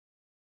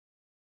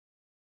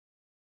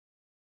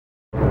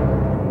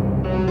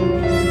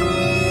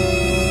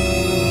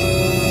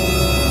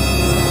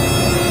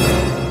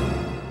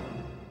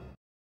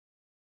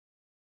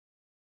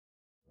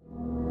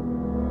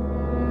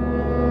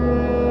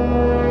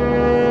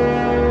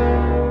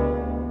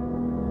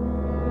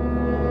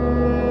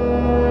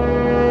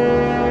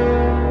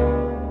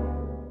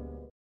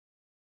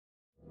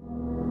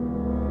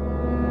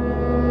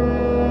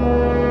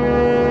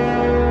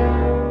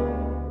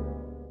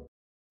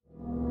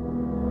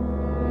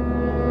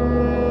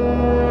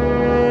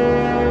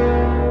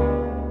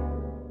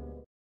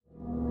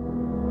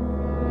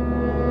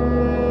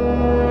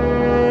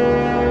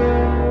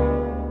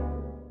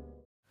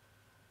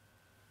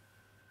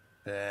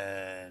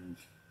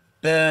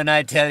burn,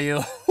 I tell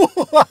you.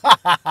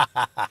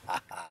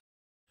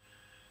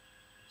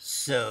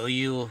 So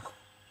you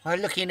are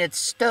looking at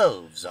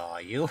stoves,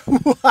 are you?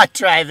 I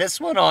try this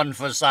one on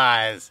for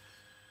size.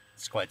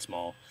 It's quite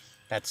small.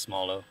 That's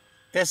smaller.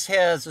 This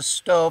here's a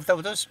stove that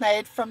was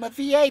made from a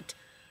V8.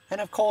 And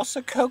of course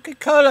a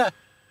Coca-Cola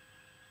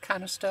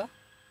canister.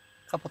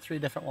 A couple, 3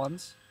 different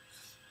ones.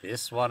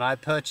 This one I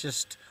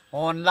purchased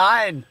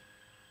online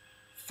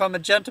from a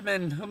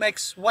gentleman who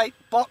makes white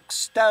box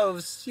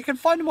stoves. You can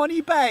find them on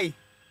eBay.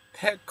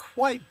 They're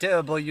quite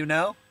durable, you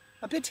know.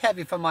 A bit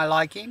heavy for my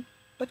liking,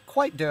 but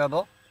quite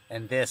durable.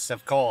 And this,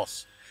 of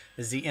course,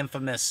 is the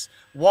infamous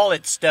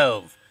wallet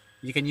stove.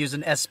 You can use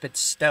an Esbit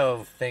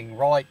stove thing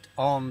right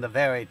on the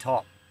very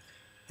top.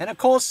 And of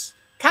course,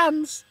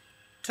 cans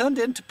turned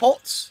into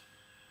pots.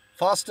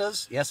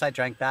 Foster's, yes, I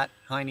drank that.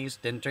 Heine's,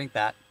 didn't drink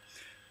that.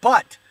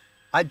 But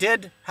I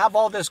did have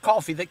all this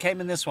coffee that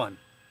came in this one.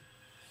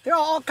 There are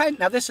all kinds.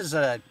 Now this is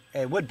a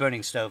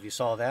wood-burning stove you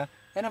saw there.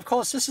 And of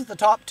course this is the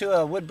top to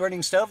a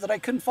wood-burning stove that I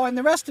couldn't find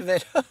the rest of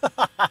it.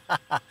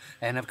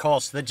 And of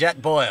course the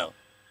Jetboil.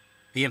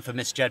 The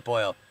infamous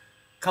Jetboil.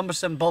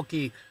 Cumbersome,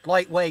 bulky,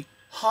 lightweight,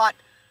 hot.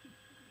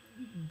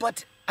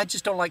 But I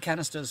just don't like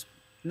canisters.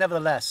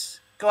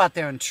 Nevertheless, go out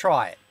there and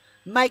try it.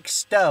 Make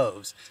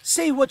stoves.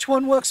 See which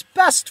one works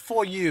best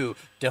for you.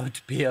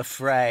 Don't be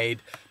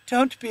afraid.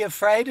 Don't be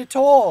afraid at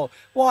all.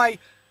 Why,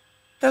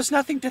 there's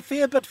nothing to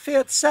fear but fear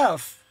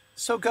itself.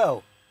 So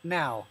go,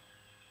 now.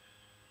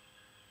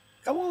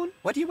 Go on,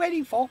 what are you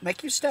waiting for?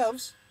 Make your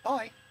stoves.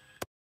 Bye.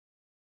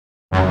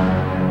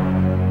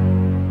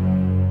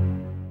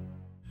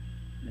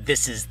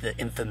 This is the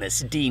infamous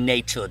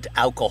denatured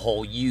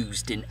alcohol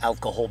used in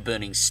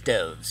alcohol-burning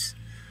stoves.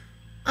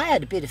 I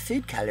add a bit of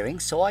food colouring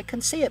so I can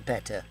see it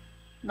better.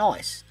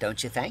 Nice,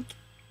 don't you think?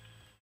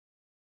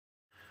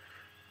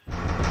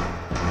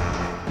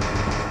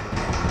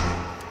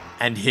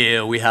 And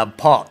here we have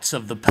parts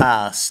of the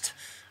past,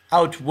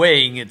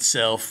 outweighing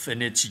itself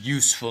in its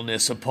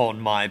usefulness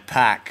upon my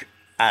pack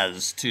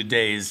as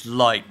today's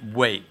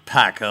lightweight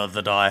packer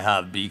that I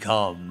have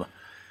become.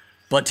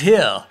 But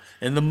here,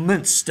 in the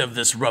midst of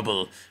this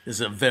rubble, is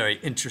a very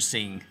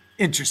interesting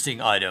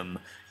item.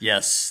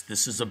 Yes,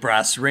 this is a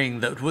brass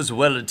ring that was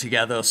welded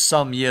together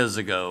some years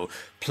ago,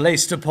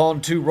 placed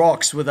upon 2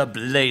 rocks with a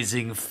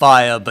blazing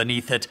fire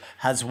beneath it,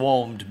 has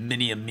warmed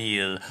many a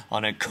meal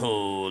on a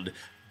cold,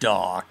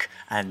 dark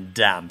and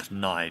damp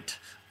night.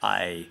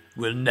 I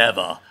will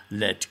never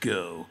let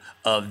go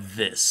of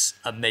this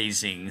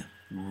amazing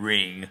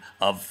ring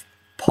of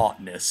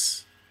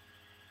partness.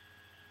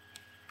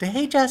 Did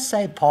he just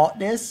say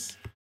partness?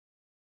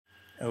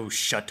 Oh,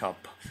 shut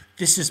up.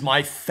 This is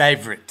my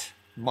favorite.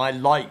 My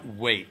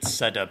lightweight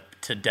setup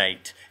to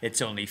date.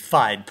 It's only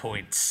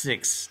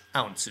 5.6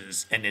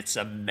 ounces and it's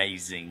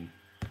amazing.